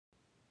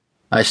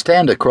I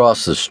stand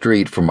across the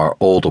street from our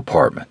old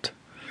apartment.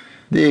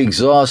 The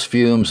exhaust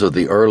fumes of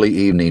the early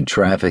evening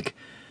traffic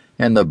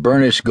and the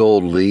burnished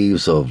gold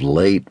leaves of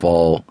late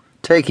fall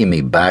taking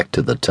me back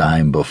to the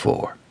time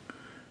before.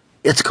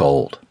 It's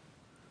cold.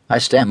 I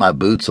stamp my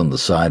boots on the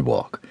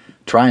sidewalk,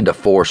 trying to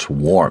force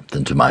warmth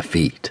into my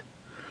feet.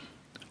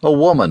 A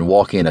woman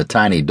walking a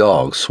tiny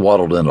dog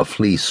swaddled in a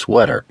fleece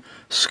sweater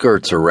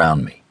skirts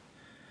around me.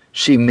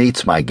 She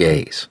meets my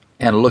gaze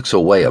and looks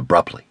away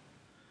abruptly,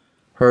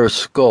 her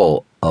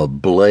skull a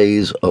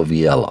blaze of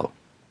yellow.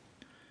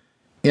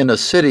 In a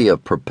city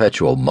of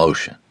perpetual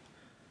motion,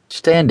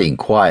 standing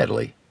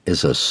quietly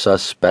is a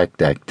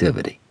suspect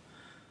activity,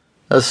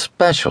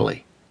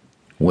 especially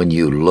when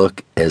you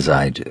look as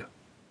I do.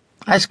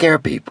 I scare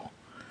people.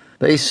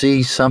 They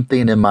see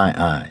something in my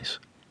eyes.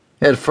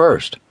 At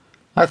first,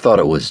 I thought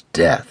it was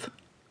death,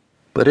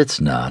 but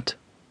it's not.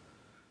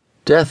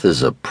 Death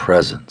is a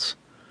presence,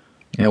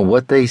 and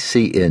what they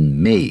see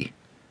in me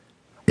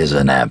is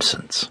an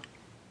absence.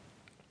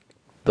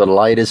 The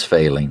light is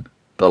failing.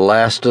 The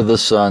last of the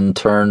sun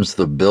turns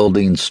the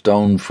building's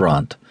stone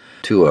front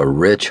to a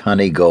rich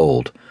honey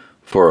gold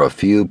for a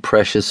few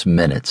precious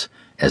minutes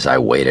as I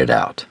wait it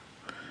out.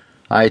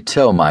 I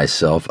tell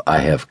myself I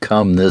have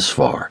come this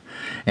far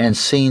and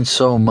seen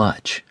so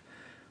much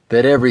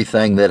that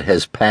everything that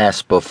has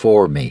passed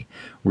before me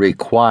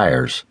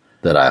requires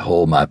that I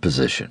hold my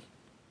position.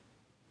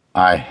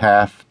 I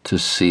have to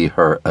see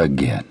her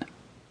again.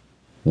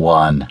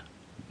 One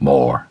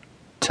more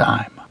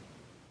time.